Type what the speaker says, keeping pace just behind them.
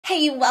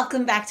Hey,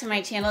 welcome back to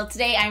my channel.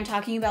 Today I'm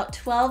talking about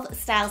 12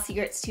 style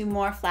secrets to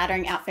more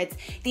flattering outfits.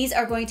 These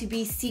are going to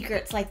be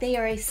secrets, like they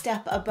are a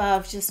step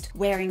above just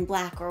wearing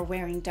black or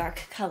wearing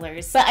dark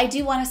colors. But I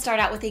do want to start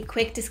out with a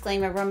quick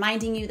disclaimer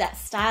reminding you that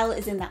style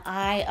is in the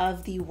eye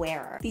of the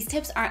wearer. These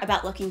tips aren't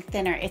about looking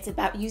thinner, it's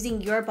about using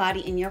your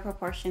body in your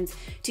proportions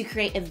to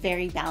create a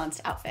very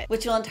balanced outfit,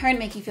 which will in turn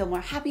make you feel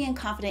more happy and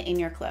confident in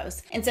your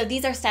clothes. And so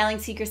these are styling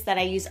secrets that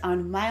I use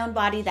on my own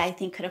body that I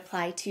think could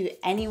apply to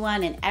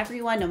anyone and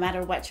everyone, no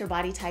matter what your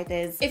body type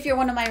is. If you're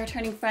one of my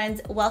returning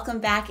friends, welcome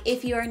back.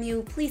 If you are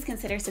new, please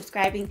consider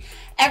subscribing.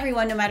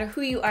 Everyone, no matter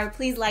who you are,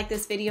 please like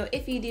this video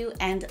if you do,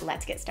 and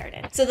let's get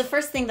started. So the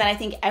first thing that I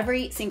think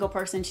every single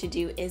person should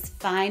do is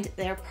find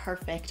their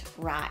perfect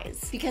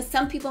rise. Because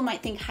some people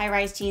might think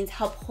high-rise jeans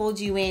help hold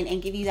you in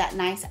and give you that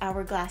nice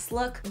hourglass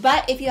look,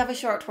 but if you have a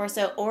short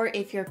torso or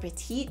if you're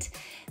petite,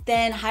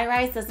 then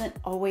high-rise doesn't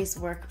always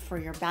work for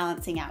your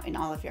balancing out in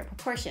all of your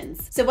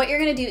proportions. So what you're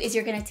gonna do is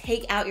you're gonna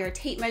take out your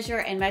tape measure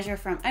and measure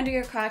from under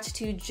your crotch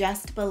to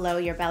just below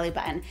your belly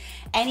button.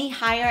 Any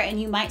higher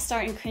and you might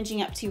start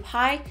cringing up too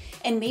high,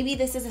 and maybe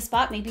this is a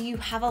spot, maybe you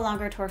have a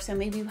longer torso,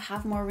 maybe you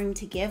have more room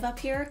to give up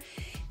here,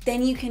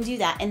 then you can do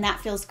that and that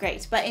feels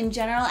great. But in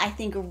general, I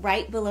think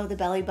right below the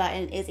belly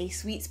button is a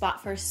sweet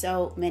spot for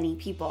so many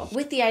people,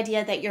 with the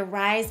idea that your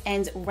rise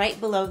ends right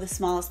below the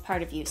smallest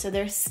part of you. So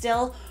there's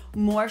still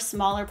more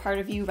smaller part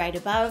of you right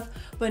above,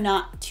 but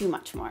not too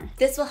much more.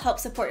 This will help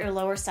support your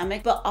lower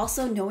stomach, but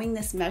also knowing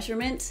this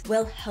measurement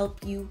will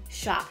help you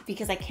shop,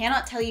 because I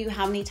cannot tell you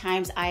how many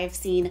times I've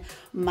seen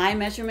my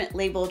measurement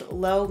labeled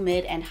low,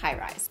 mid, and high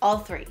rise. All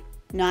three.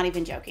 Not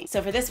even joking.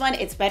 So for this one,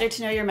 it's better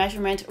to know your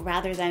measurement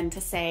rather than to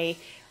say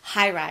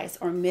high rise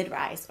or mid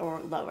rise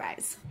or low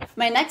rise.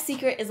 My next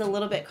secret is a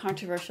little bit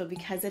controversial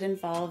because it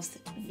involves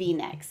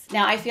V-necks.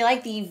 Now I feel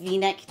like the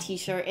V-neck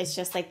t-shirt is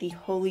just like the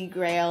holy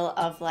grail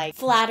of like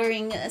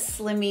flattering,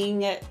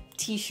 slimming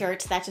t-shirt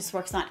that just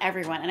works on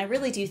everyone. And I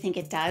really do think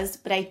it does,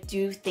 but I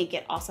do think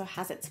it also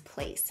has its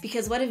place,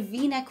 because what a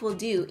V-neck will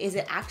do is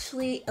it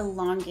actually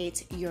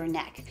elongates your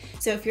neck.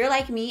 So if you're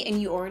like me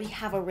and you already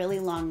have a really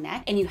long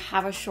neck and you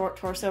have a short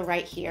torso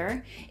right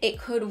here, it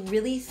could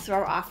really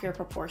throw off your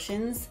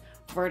proportions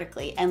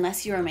vertically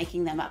unless you are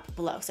making them up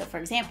below. So for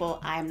example,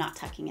 I'm not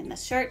tucking in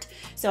this shirt,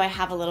 so I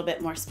have a little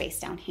bit more space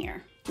down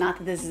here. Not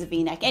that this is a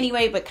V-neck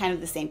anyway, but kind of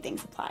the same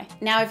things apply.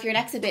 Now, if your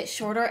neck's a bit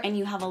shorter and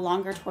you have a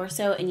longer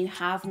torso and you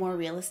have more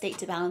real estate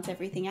to balance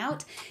everything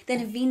out,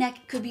 then a V-neck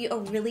could be a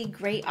really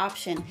great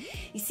option.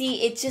 You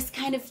see, it just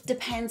kind of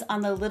depends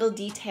on the little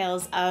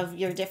details of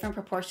your different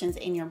proportions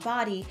in your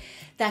body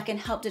that can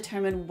help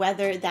determine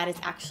whether that is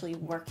actually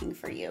working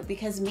for you.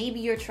 Because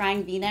maybe you're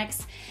trying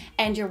V-necks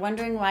and you're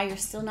wondering why you're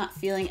still not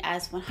feeling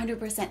as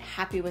 100%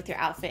 happy with your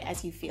outfit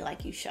as you feel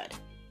like you should.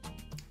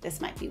 This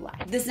might be why.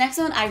 This next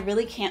one I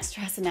really can't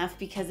stress enough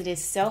because it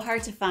is so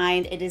hard to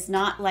find. It is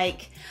not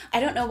like, I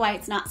don't know why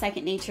it's not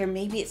second nature,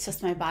 maybe it's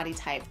just my body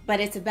type,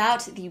 but it's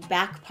about the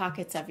back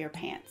pockets of your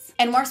pants.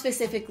 And more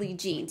specifically,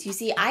 jeans. You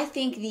see, I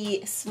think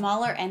the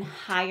smaller and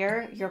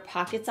higher your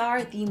pockets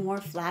are, the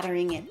more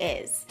flattering it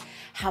is.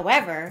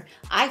 However,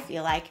 I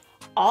feel like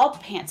all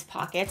pants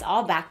pockets,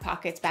 all back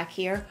pockets back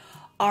here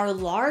are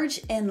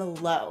large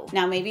and low.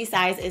 Now maybe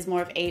size is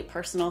more of a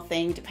personal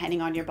thing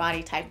depending on your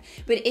body type,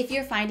 but if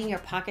you're finding your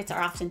pockets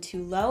are often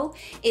too low,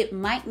 it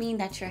might mean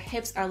that your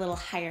hips are a little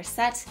higher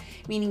set,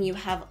 meaning you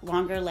have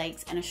longer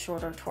legs and a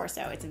shorter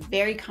torso. It's a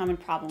very common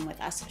problem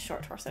with us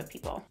short torso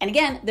people. And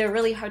again, they're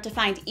really hard to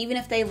find. Even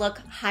if they look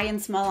high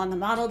and small on the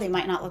model, they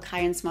might not look high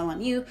and small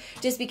on you,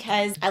 just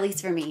because, at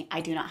least for me,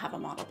 I do not have a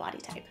model body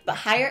type. But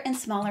higher and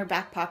smaller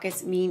back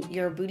pockets mean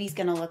your booty's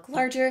gonna look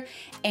larger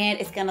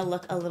and it's gonna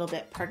look a little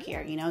bit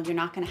perkier. You know, you're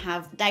not gonna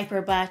have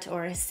diaper butt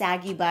or a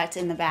saggy butt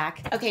in the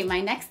back. Okay,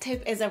 my next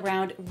tip is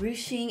around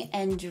ruching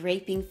and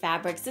draping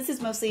fabrics. This is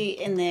mostly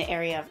in the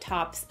area of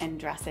tops and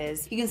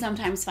dresses. You can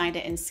sometimes find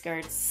it in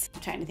skirts.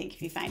 I'm trying to think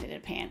if you find it in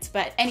pants.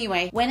 But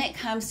anyway, when it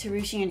comes to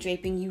ruching and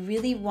draping, you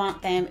really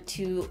want them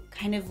to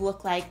kind of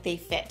look like they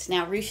fit.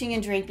 Now, ruching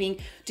and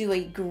draping do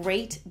a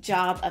great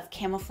job of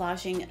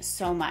camouflaging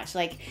so much.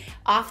 Like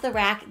off the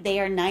rack, they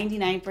are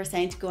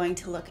 99% going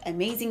to look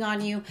amazing on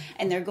you,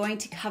 and they're going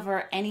to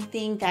cover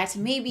anything that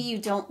maybe you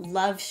don't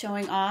love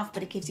showing off,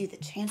 but it gives you the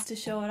chance to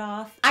show it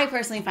off. I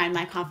personally find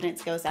my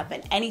confidence goes up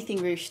in anything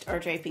ruched or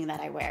draping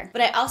that I wear.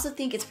 But I also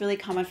think it's really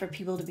common for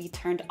people to be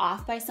turned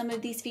off by some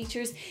of these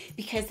features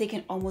because they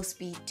can almost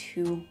be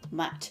too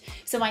much.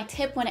 So my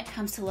tip when it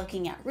comes to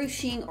looking at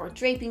ruching or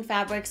draping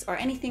fabrics or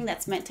anything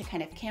that's meant to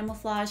kind of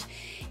camouflage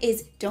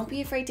is don't be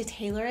afraid to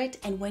tailor it,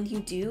 and when you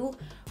do,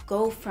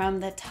 go from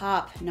the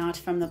top, not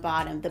from the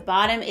bottom. The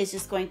bottom is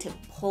just going to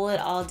pull it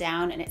all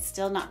down and it's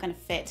still not going to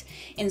fit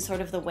in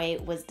sort of the way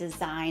it was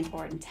designed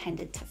or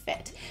intended to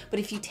fit. But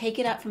if you take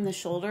it up from the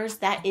shoulders,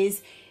 that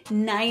is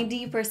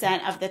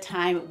 90% of the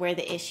time where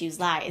the issues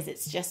lie is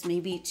it's just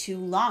maybe too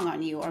long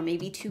on you or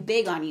maybe too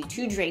big on you,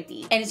 too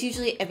drapey. And it's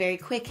usually a very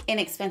quick,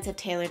 inexpensive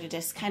tailor to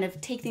just kind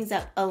of take things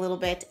up a little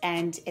bit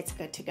and it's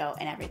good to go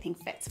and everything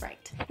fits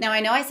right. Now I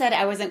know I said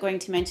I wasn't going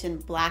to mention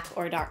black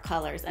or dark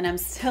colors and I'm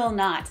still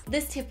not.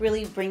 This tip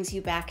really brings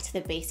you back to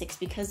the basics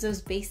because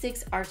those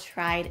basics are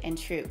tried and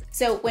true.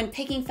 So when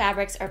picking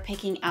fabrics or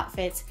picking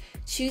outfits,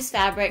 choose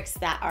fabrics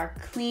that are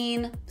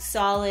clean,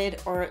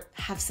 solid, or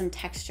have some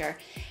texture.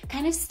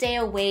 Kind of stay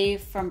away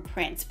from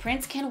prints.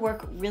 Prints can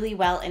work really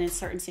well in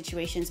certain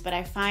situations, but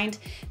I find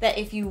that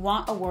if you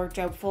want a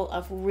wardrobe full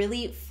of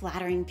really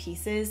flattering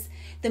pieces,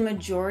 the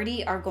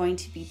majority are going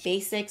to be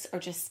basics or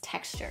just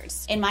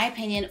textures. In my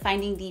opinion,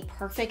 finding the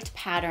perfect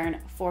pattern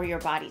for your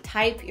body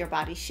type, your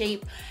body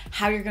shape,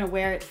 how you're gonna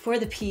wear it for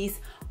the piece,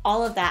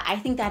 all of that, I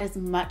think that is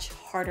much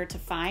harder to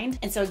find.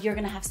 And so you're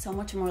gonna have so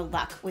much more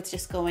luck with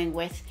just going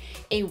with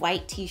a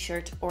white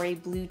t-shirt or a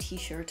blue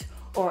t-shirt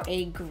or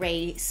a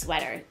gray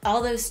sweater.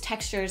 All those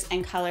textures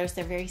and colors,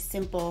 they're very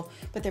simple,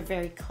 but they're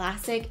very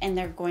classic and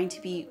they're going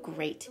to be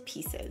great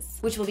pieces,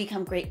 which will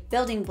become great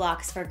building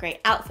blocks for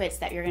great outfits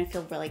that you're gonna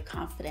feel really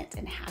confident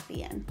and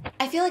happy in.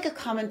 I feel like a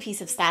common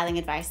piece of styling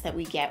advice that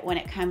we get when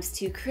it comes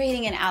to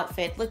creating an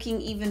outfit, looking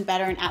even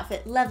better in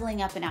outfit,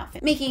 leveling up an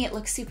outfit, making it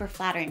look super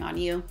flattering on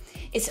you,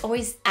 it's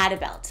always add a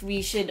belt.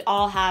 We should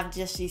all have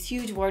just these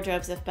huge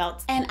wardrobes of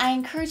belts. And I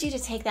encourage you to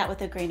take that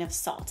with a grain of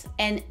salt.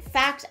 In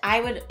fact, I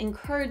would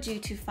encourage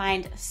you to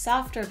find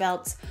softer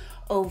belts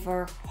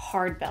over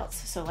hard belts,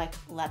 so like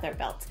leather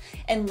belts,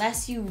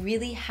 unless you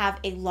really have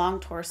a long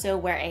torso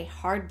where a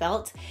hard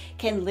belt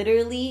can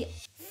literally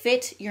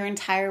fit your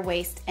entire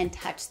waist and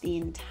touch the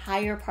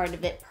entire part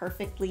of it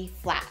perfectly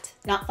flat.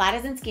 Not flat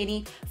as in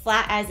skinny,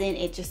 flat as in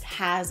it just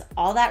has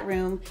all that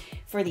room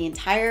for the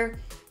entire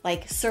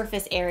like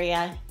surface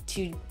area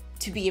to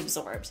be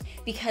absorbed.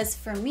 Because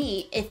for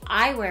me, if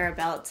I wear a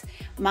belt,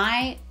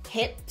 my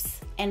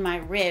hips and my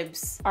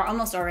ribs are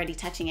almost already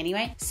touching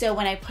anyway. So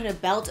when I put a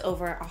belt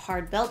over, a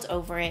hard belt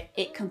over it,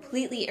 it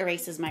completely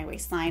erases my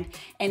waistline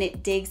and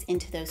it digs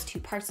into those two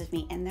parts of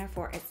me and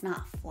therefore it's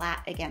not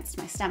flat against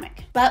my stomach.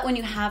 But when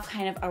you have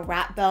kind of a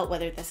wrap belt,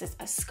 whether this is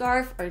a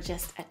scarf or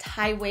just a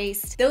tie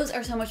waist, those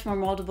are so much more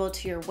moldable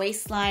to your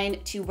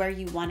waistline, to where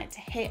you want it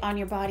to hit on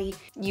your body.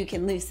 You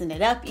can loosen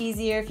it up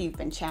easier if you've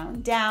been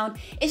chowing down.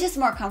 It's just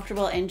more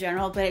comfortable in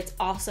general, but it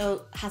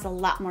also has a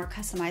lot more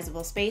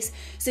customizable space.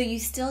 So you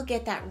still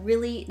get that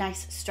really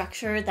nice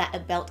structure that a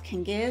belt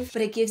can give,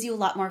 but it gives you a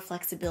lot more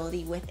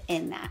flexibility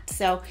within that.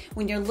 So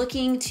when you're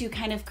looking to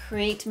kind of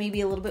create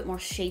maybe a little bit more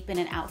shape in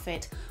an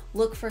outfit,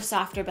 look for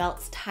softer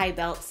belts, tie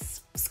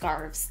belts,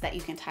 scarves that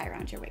you can tie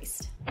around your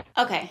waist.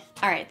 Okay,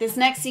 all right, this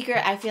next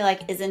secret I feel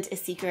like isn't a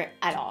secret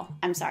at all.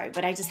 I'm sorry,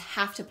 but I just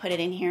have to put it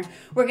in here.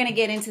 We're gonna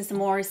get into some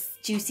more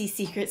juicy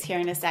secrets here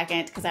in a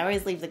second because I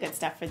always leave the good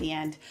stuff for the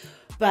end.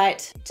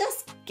 But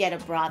just get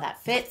a bra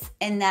that fits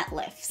and that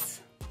lifts.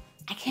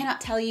 I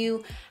cannot tell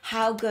you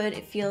how good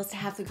it feels to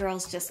have the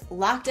girls just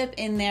locked up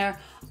in there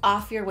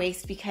off your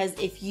waist, because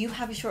if you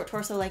have a short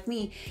torso like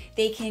me,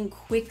 they can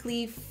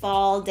quickly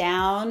fall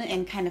down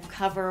and kind of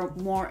cover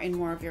more and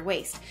more of your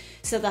waist.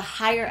 So the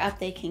higher up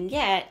they can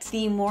get,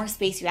 the more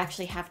space you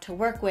actually have to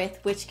work with,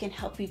 which can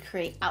help you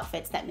create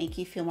outfits that make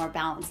you feel more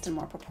balanced and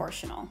more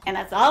proportional. And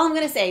that's all I'm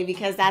gonna say,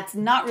 because that's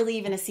not really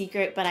even a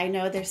secret, but I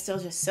know there's still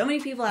just so many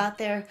people out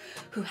there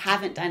who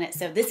haven't done it.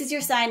 So this is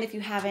your sign, if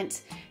you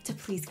haven't, to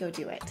please go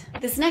do it.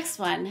 This next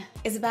one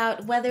is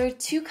about whether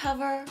to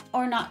cover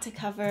or not to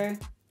cover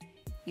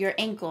your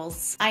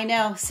ankles. I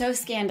know, so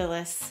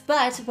scandalous.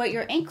 But what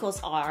your ankles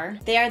are,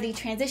 they are the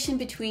transition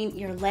between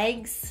your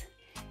legs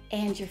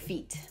and your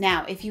feet.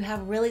 Now, if you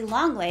have really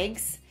long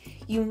legs,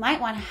 you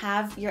might want to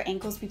have your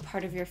ankles be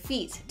part of your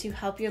feet to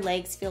help your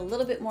legs feel a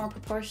little bit more in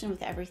proportion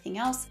with everything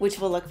else, which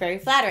will look very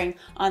flattering.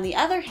 On the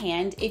other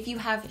hand, if you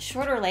have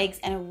shorter legs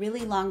and a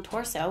really long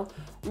torso,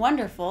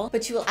 wonderful,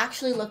 but you will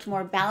actually look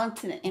more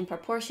balanced and in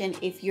proportion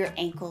if your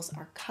ankles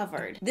are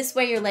covered. This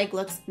way your leg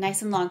looks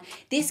nice and long.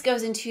 This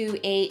goes into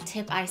a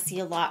tip I see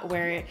a lot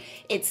where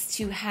it's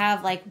to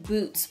have like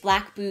boots,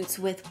 black boots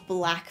with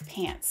black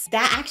pants.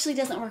 That actually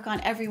doesn't work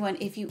on everyone.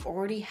 If you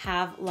already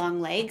have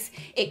long legs,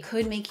 it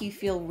could make you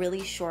feel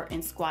really short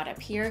and squat up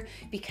here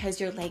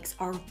because your legs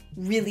are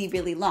really,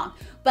 really long.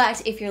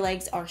 But if your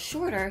legs are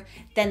shorter,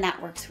 then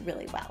that works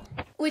really well.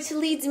 Which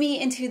leads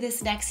me into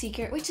this next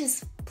secret, which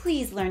is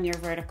please learn your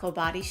vertical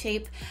body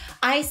shape.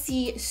 I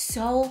see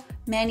so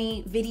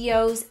many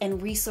videos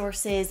and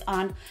resources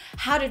on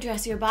how to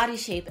dress your body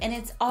shape, and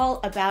it's all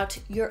about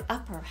your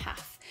upper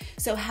half.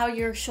 So how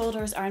your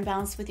shoulders are in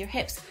balance with your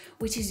hips,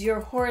 which is your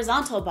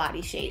horizontal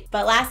body shape.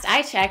 But last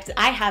I checked,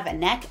 I have a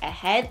neck, a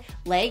head,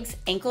 legs,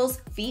 ankles,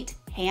 feet,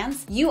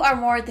 hands. You are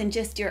more than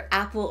just your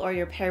apple or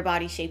your pear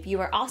body shape. You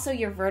are also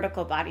your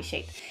vertical body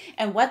shape.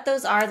 And what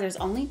those are, there's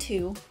only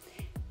two.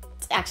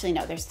 Actually,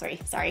 no, there's three,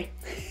 sorry.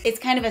 It's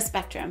kind of a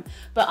spectrum,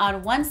 but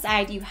on one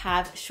side you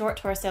have short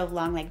torso,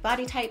 long leg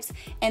body types,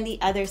 and the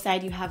other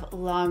side you have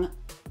long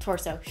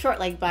torso, short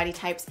leg body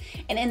types,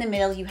 and in the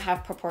middle you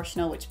have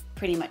proportional, which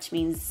pretty much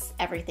means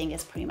everything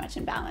is pretty much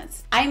in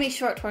balance. I am a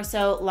short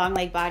torso, long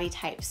leg body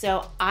type,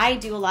 so I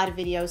do a lot of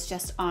videos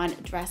just on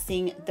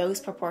dressing those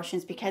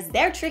proportions because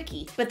they're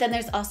tricky. But then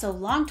there's also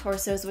long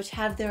torsos which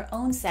have their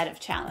own set of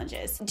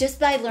challenges. Just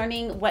by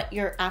learning what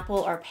your apple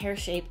or pear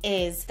shape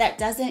is, that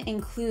doesn't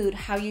include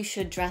how you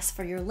should dress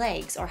for your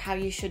legs or how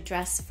you should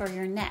dress for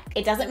your neck.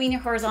 It doesn't mean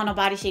your horizontal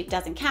body shape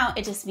doesn't count,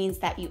 it just means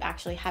that you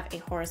actually have a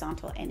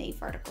horizontal and a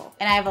vertical.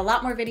 And I have a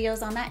lot more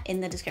videos on that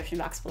in the description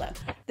box below.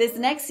 This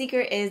next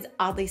secret is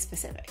oddly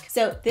specific.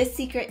 So this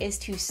secret is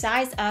to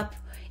size up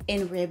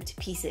in ribbed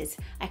pieces.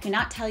 I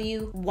cannot tell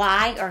you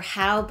why or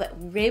how, but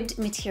ribbed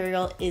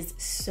material is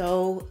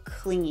so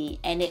clingy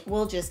and it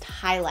will just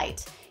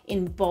highlight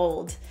in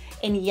bold,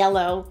 in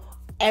yellow,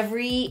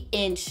 every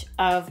inch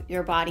of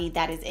your body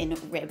that is in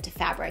ribbed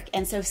fabric.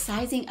 And so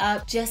sizing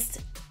up just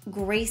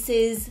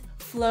graces,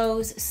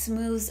 flows,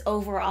 smooths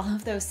over all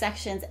of those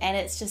sections, and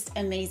it's just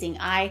amazing.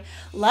 I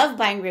love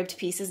buying ribbed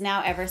pieces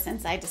now ever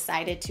since I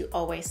decided to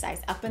always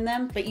size up in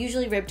them, but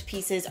usually ribbed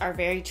pieces are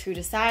very true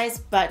to size,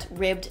 but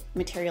ribbed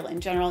material in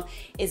general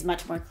is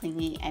much more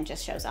clingy and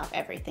just shows off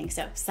everything.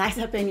 So size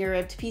up in your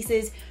ribbed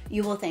pieces,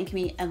 you will thank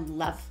me and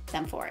love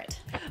them for it.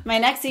 My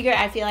next secret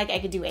I feel like I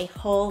could do a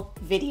whole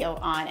video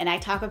on, and I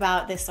talk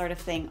about this sort of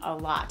thing a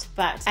lot,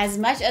 but as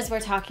much as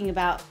we're talking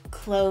about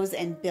clothes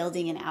and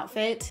building an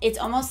outfit, it's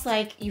almost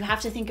like you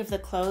have to think of the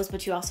clothes,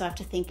 but you also have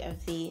to think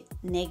of the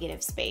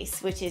negative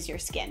space, which is your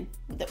skin,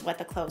 what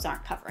the clothes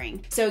aren't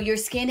covering. So your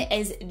skin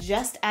is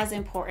just as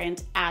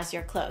important as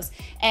your clothes.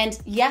 And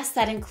yes,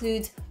 that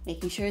includes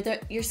making sure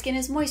that your skin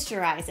is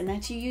moisturized and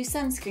that you use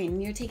sunscreen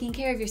and you're taking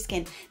care of your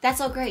skin. That's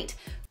all great.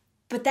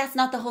 But that's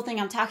not the whole thing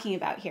I'm talking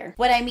about here.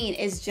 What I mean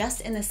is just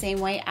in the same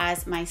way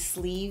as my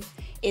sleeve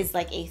is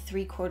like a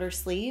 3/4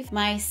 sleeve,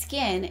 my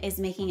skin is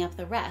making up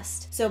the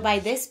rest. So by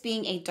this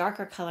being a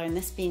darker color and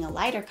this being a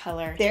lighter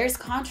color, there's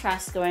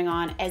contrast going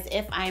on as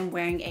if I'm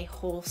wearing a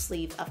whole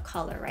sleeve of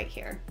color right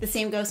here. The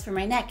same goes for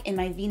my neck in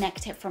my V-neck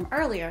tip from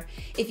earlier.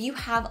 If you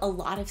have a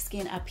lot of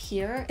skin up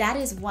here, that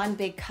is one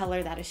big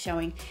color that is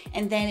showing,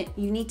 and then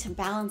you need to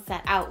balance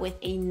that out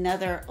with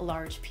another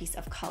large piece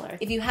of color.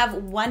 If you have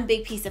one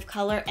big piece of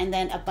color and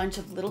then a bunch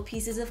of little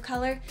pieces of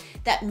color,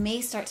 that may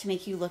start to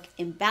make you look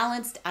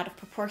imbalanced, out of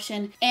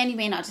proportion, and you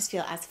may not just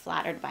feel as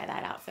flattered by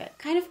that outfit.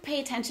 Kind of pay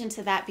attention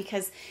to that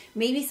because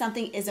maybe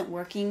something isn't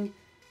working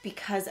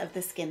because of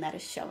the skin that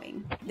is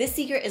showing. This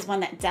secret is one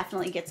that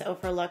definitely gets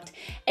overlooked,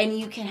 and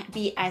you can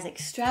be as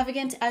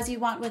extravagant as you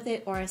want with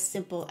it or as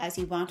simple as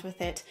you want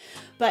with it.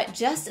 But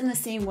just in the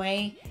same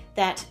way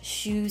that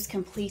shoes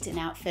complete an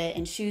outfit,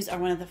 and shoes are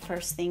one of the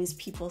first things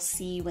people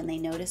see when they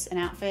notice an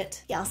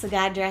outfit, you also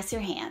gotta dress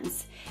your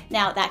hands.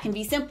 Now that can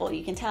be simple,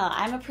 you can tell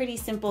I'm a pretty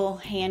simple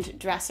hand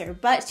dresser,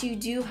 but you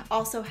do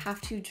also have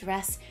to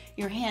dress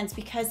your hands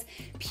because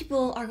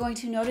people are going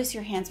to notice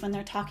your hands when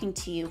they're talking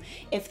to you.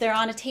 If they're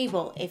on a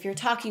table, if you're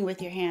talking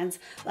with your hands,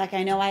 like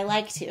I know I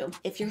like to,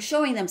 if you're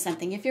showing them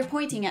something, if you're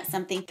pointing at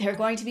something, they're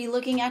going to be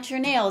looking at your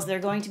nails, they're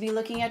going to be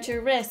looking at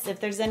your wrists,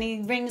 if there's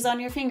any rings on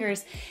your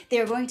fingers,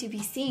 they're going to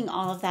be seeing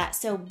all of that.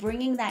 So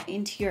bringing that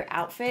into your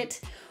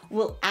outfit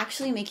will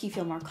actually make you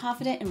feel more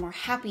confident and more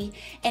happy,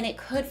 and it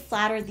could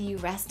flatter the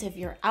rest of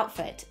your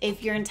outfit.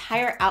 If your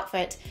entire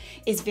outfit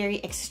is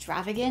very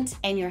extravagant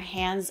and your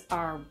hands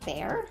are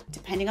bare,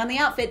 depending on the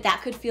outfit,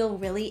 that could feel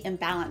really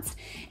imbalanced.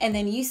 And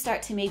then you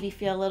start to maybe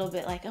feel a little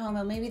bit like, oh,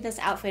 well, maybe this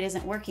outfit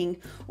isn't working,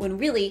 when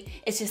really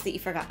it's just that you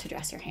forgot to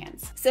dress your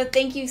hands. So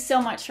thank you so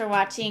much for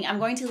watching. I'm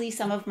going to leave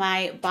some of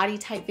my body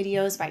type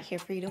videos right here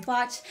for you to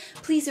watch.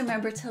 Please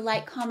remember to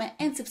like, comment,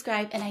 and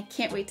subscribe, and I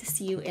can't wait to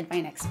see you in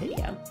my next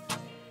video.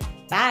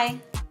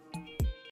 Bye.